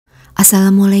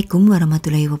Assalamualaikum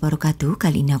warahmatullahi wabarakatuh.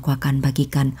 Kali ini aku akan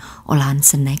bagikan olahan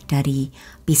snack dari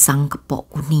pisang kepok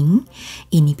kuning.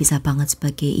 Ini bisa banget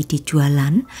sebagai ide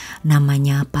jualan.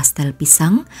 Namanya pastel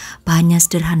pisang. Bahannya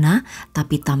sederhana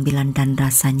tapi tampilan dan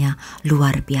rasanya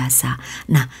luar biasa.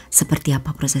 Nah, seperti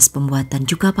apa proses pembuatan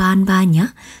juga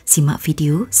bahan-bahannya? Simak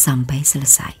video sampai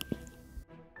selesai.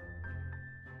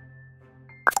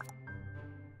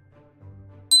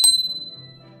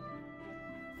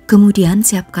 Kemudian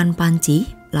siapkan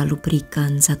panci, lalu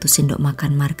berikan 1 sendok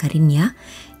makan margarin ya.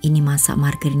 Ini masak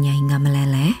margarinnya hingga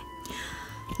meleleh.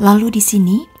 Lalu di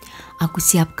sini aku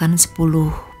siapkan 10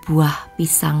 buah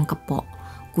pisang kepok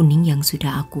kuning yang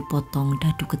sudah aku potong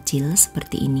dadu kecil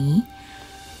seperti ini.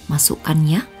 Masukkan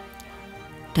ya.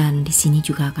 Dan di sini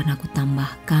juga akan aku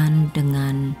tambahkan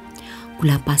dengan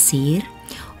gula pasir.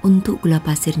 Untuk gula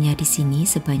pasirnya di sini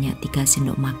sebanyak 3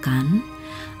 sendok makan.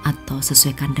 Atau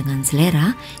sesuaikan dengan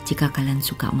selera, jika kalian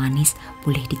suka manis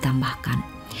boleh ditambahkan.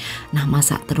 Nah,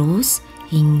 masak terus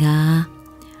hingga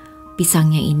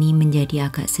pisangnya ini menjadi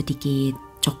agak sedikit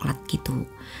coklat gitu,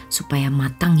 supaya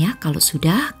matang ya. Kalau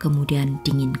sudah, kemudian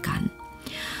dinginkan.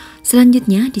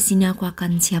 Selanjutnya di sini aku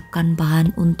akan siapkan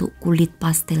bahan untuk kulit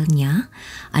pastelnya.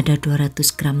 Ada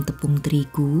 200 gram tepung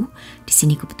terigu. Di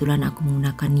sini kebetulan aku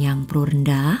menggunakan yang pro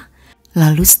rendah.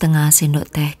 Lalu setengah sendok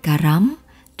teh garam.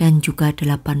 Dan juga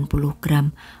 80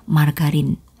 gram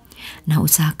margarin. Nah,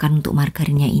 usahakan untuk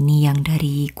margarinnya ini yang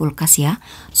dari kulkas ya,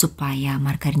 supaya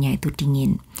margarinnya itu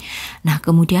dingin. Nah,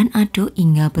 kemudian aduk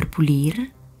hingga berbulir.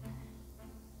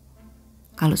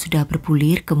 Kalau sudah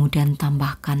berbulir, kemudian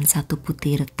tambahkan 1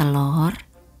 butir telor.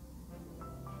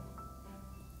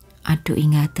 Aduk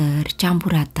hingga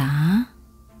tercampur rata.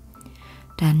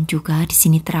 Dan juga di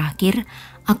sini terakhir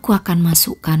aku akan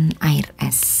masukkan air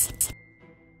es.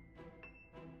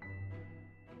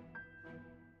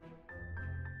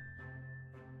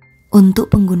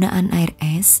 Untuk penggunaan air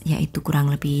es yaitu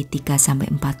kurang lebih 3-4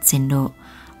 sendok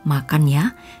makan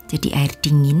ya. Jadi air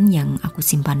dingin yang aku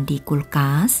simpan di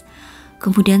kulkas.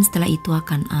 Kemudian setelah itu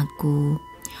akan aku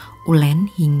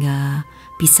ulen hingga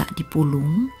bisa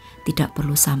dipulung. Tidak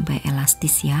perlu sampai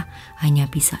elastis ya, hanya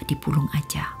bisa dipulung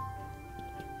aja.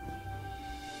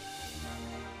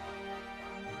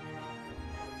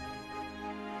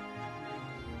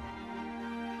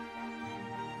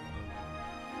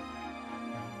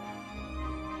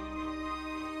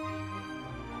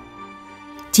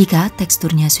 Jika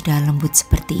teksturnya sudah lembut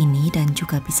seperti ini dan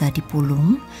juga bisa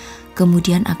dipulung,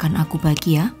 kemudian akan aku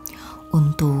bagi ya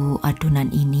untuk adonan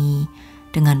ini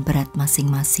dengan berat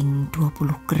masing-masing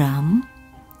 20 gram.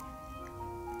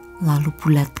 Lalu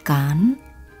bulatkan,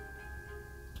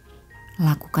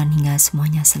 lakukan hingga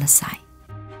semuanya selesai.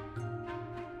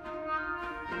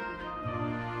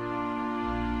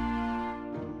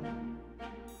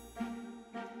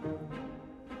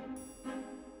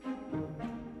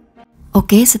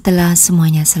 Oke, setelah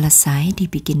semuanya selesai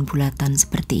dibikin bulatan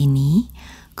seperti ini,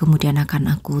 kemudian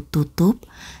akan aku tutup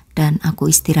dan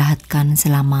aku istirahatkan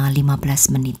selama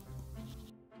 15 menit.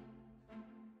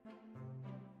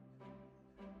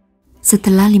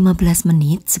 Setelah 15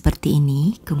 menit seperti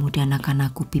ini, kemudian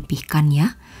akan aku pipihkan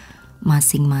ya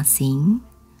masing-masing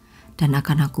dan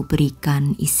akan aku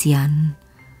berikan isian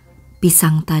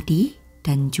pisang tadi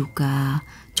dan juga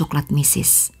coklat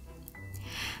meses.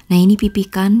 Nah, ini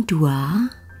pipihkan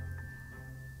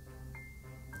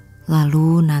 2.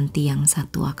 Lalu nanti yang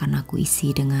satu akan aku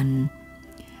isi dengan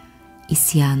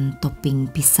isian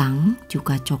topping pisang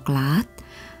juga coklat.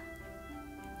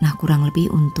 Nah, kurang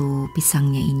lebih untuk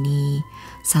pisangnya ini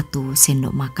 1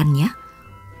 sendok makan ya.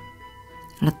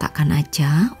 Letakkan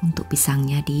aja untuk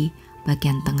pisangnya di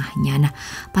bagian tengahnya. Nah,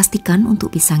 pastikan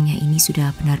untuk pisangnya ini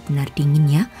sudah benar-benar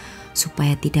dingin ya,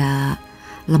 supaya tidak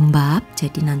lembab.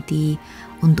 Jadi nanti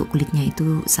untuk kulitnya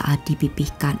itu saat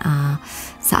dipipihkan,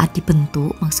 saat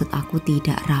dibentuk maksud aku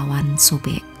tidak rawan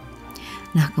sobek.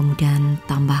 Nah, kemudian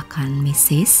tambahkan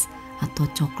meses atau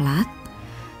coklat.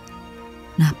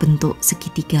 Nah, bentuk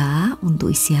segitiga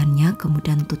untuk isiannya,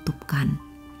 kemudian tutupkan.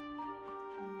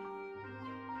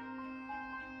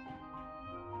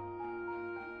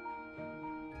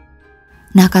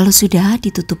 Nah, kalau sudah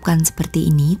ditutupkan seperti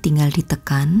ini, tinggal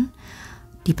ditekan.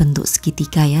 Dibentuk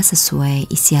segitiga ya,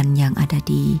 sesuai isian yang ada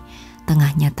di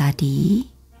tengahnya tadi.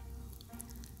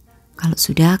 Kalau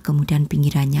sudah, kemudian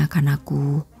pinggirannya akan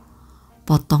aku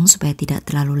potong supaya tidak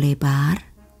terlalu lebar.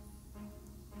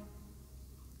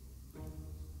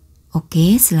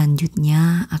 Oke,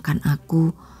 selanjutnya akan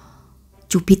aku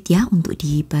cubit ya untuk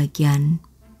di bagian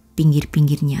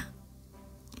pinggir-pinggirnya.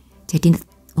 Jadi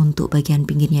untuk bagian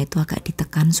pinggirnya itu agak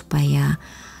ditekan supaya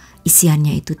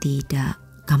isiannya itu tidak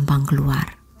gampang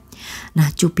keluar.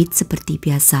 Nah, cubit seperti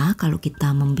biasa kalau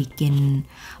kita membuat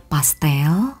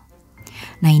pastel.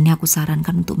 Nah, ini aku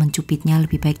sarankan untuk mencubitnya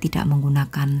lebih baik tidak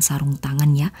menggunakan sarung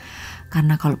tangan ya.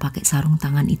 Karena kalau pakai sarung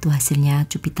tangan itu hasilnya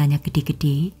cubitannya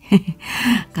gede-gede.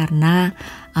 Karena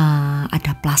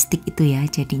ada plastik itu ya,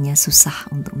 jadinya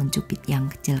susah untuk mencubit yang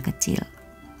kecil-kecil.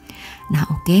 Nah,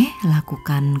 oke,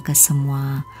 lakukan ke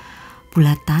semua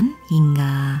bulatan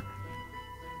hingga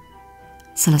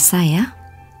selesai ya.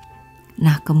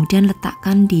 Nah, kemudian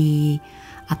letakkan di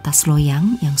atas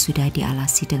loyang yang sudah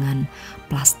dialasi dengan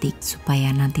plastik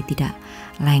supaya nanti tidak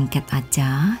lengket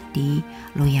aja di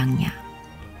loyangnya.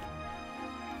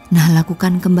 Nah,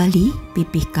 lakukan kembali,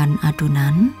 pipihkan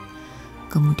adonan.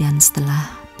 Kemudian setelah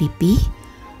pipih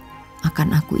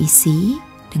akan aku isi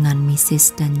dengan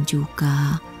meses dan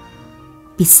juga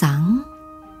pisang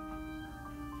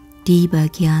di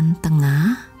bagian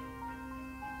tengah,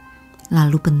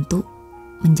 lalu bentuk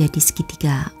menjadi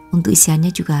segitiga. Untuk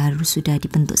isiannya juga harus sudah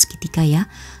dibentuk segitiga ya,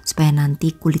 supaya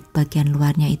nanti kulit bagian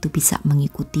luarnya itu bisa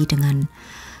mengikuti dengan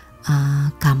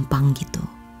gampang gitu.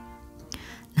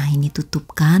 Nah, ini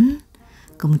tutupkan,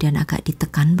 kemudian agak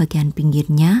ditekan bagian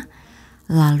pinggirnya,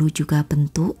 lalu juga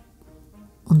bentuk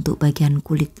untuk bagian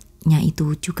kulitnya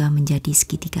itu juga menjadi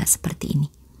segitiga seperti ini.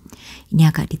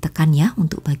 Ini agak ditekan ya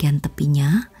untuk bagian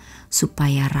tepinya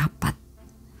supaya rapat.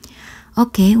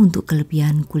 Oke, untuk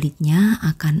kelebihan kulitnya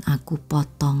akan aku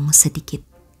potong sedikit.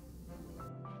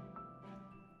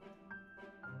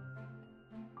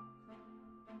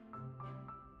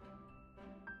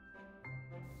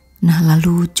 Nah,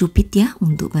 lalu cubit ya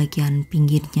untuk bagian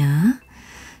pinggirnya.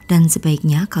 Dan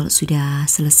sebaiknya kalau sudah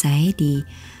selesai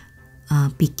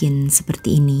bikin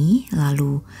seperti ini,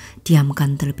 lalu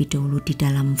diamkan terlebih dahulu di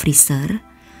dalam freezer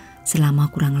selama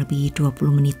kurang lebih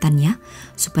 20 menitan ya,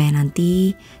 supaya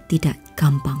nanti tidak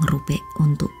gampang robek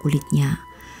untuk kulitnya.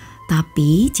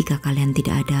 Tapi jika kalian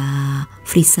tidak ada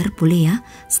freezer, boleh ya,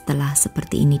 setelah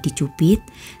seperti ini dicubit,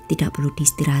 tidak perlu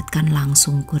diistirahatkan,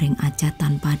 langsung goreng aja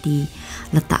tanpa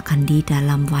diletakkan di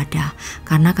dalam wadah.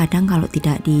 Karena kadang kalau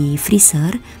tidak di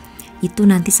freezer, itu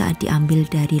nanti saat diambil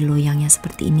dari loyangnya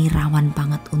seperti ini rawan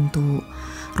banget untuk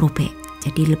robek.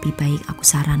 Jadi lebih baik aku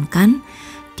sarankan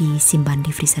disimpan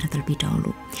di freezer terlebih dahulu.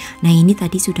 Nah, ini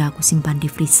tadi sudah aku simpan di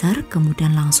freezer,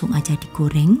 kemudian langsung aja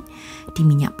digoreng di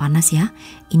minyak panas ya.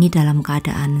 Ini dalam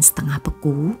keadaan setengah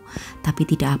beku, tapi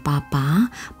tidak apa-apa,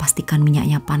 pastikan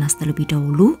minyaknya panas terlebih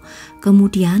dahulu.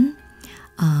 Kemudian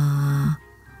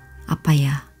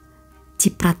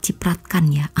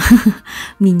ciprat-cipratkan ya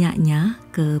minyaknya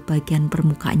ke bagian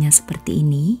permukaannya seperti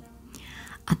ini,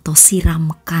 atau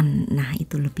siramkan. Nah,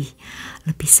 itu lebih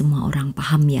semua orang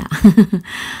paham ya.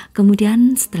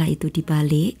 Kemudian setelah itu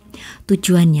dibalik,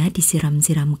 tujuannya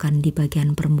disiram-siramkan di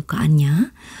bagian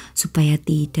permukaannya supaya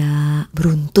tidak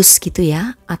beruntus gitu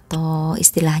ya, atau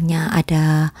istilahnya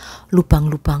ada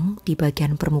lubang-lubang di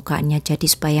bagian permukaannya, jadi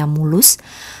supaya mulus.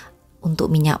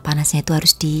 Untuk minyak panasnya itu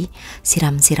harus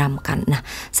disiram-siramkan. Nah,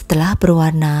 setelah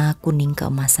berwarna kuning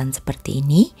keemasan seperti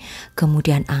ini,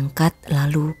 kemudian angkat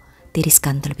lalu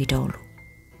tiriskan terlebih dahulu.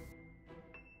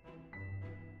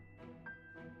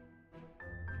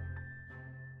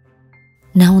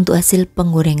 Nah, untuk hasil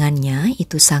penggorengannya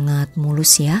itu sangat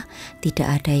mulus ya,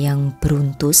 tidak ada yang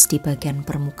beruntus di bagian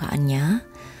permukaannya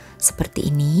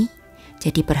seperti ini.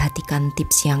 Jadi perhatikan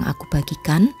tips yang aku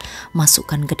bagikan,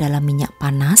 masukkan ke dalam minyak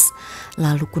panas,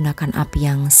 lalu gunakan api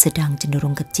yang sedang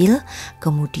cenderung kecil,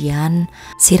 kemudian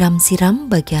siram-siram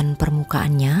bagian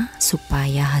permukaannya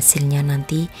supaya hasilnya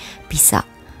nanti bisa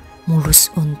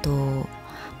mulus untuk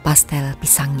pastel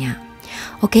pisangnya.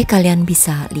 Oke, kalian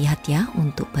bisa lihat ya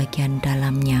untuk bagian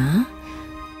dalamnya.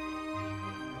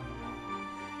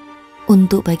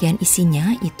 Untuk bagian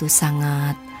isinya itu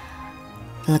sangat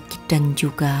legit dan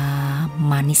juga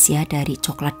manis ya, dari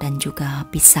coklat dan juga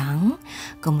pisang.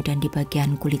 Kemudian di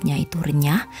bagian kulitnya itu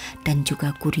renyah dan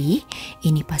juga gurih.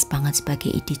 Ini pas banget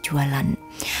sebagai ide jualan.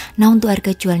 Nah, untuk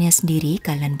harga jualnya sendiri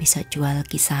kalian bisa jual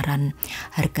kisaran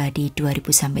harga di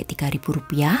 2.000 sampai 3.000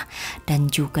 rupiah. Dan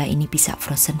juga ini bisa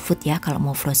frozen food ya. Kalau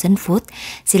mau frozen food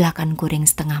silahkan goreng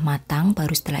setengah matang,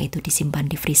 baru setelah itu disimpan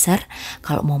di freezer.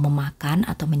 Kalau mau memakan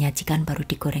atau menyajikan baru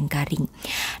digoreng garing.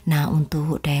 Nah,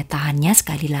 untuk daya tahannya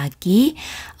sekali lagi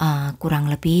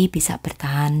kurang lebih bisa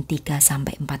bertahan 3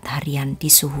 sampai 4 harian di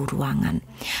suhu ruangan.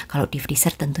 Kalau di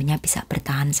freezer tentunya bisa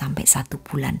bertahan sampai 1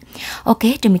 bulan.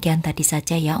 Oke, demikian tadi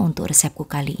saja ya untuk resepku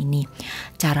kali ini.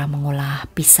 Cara mengolah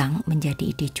pisang menjadi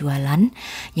ide jualan,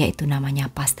 yaitu namanya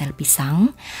pastel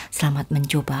pisang. Selamat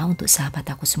mencoba untuk sahabat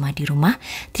aku semua di rumah.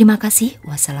 Terima kasih.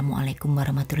 Wassalamualaikum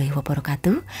warahmatullahi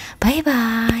wabarakatuh. Bye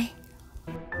bye.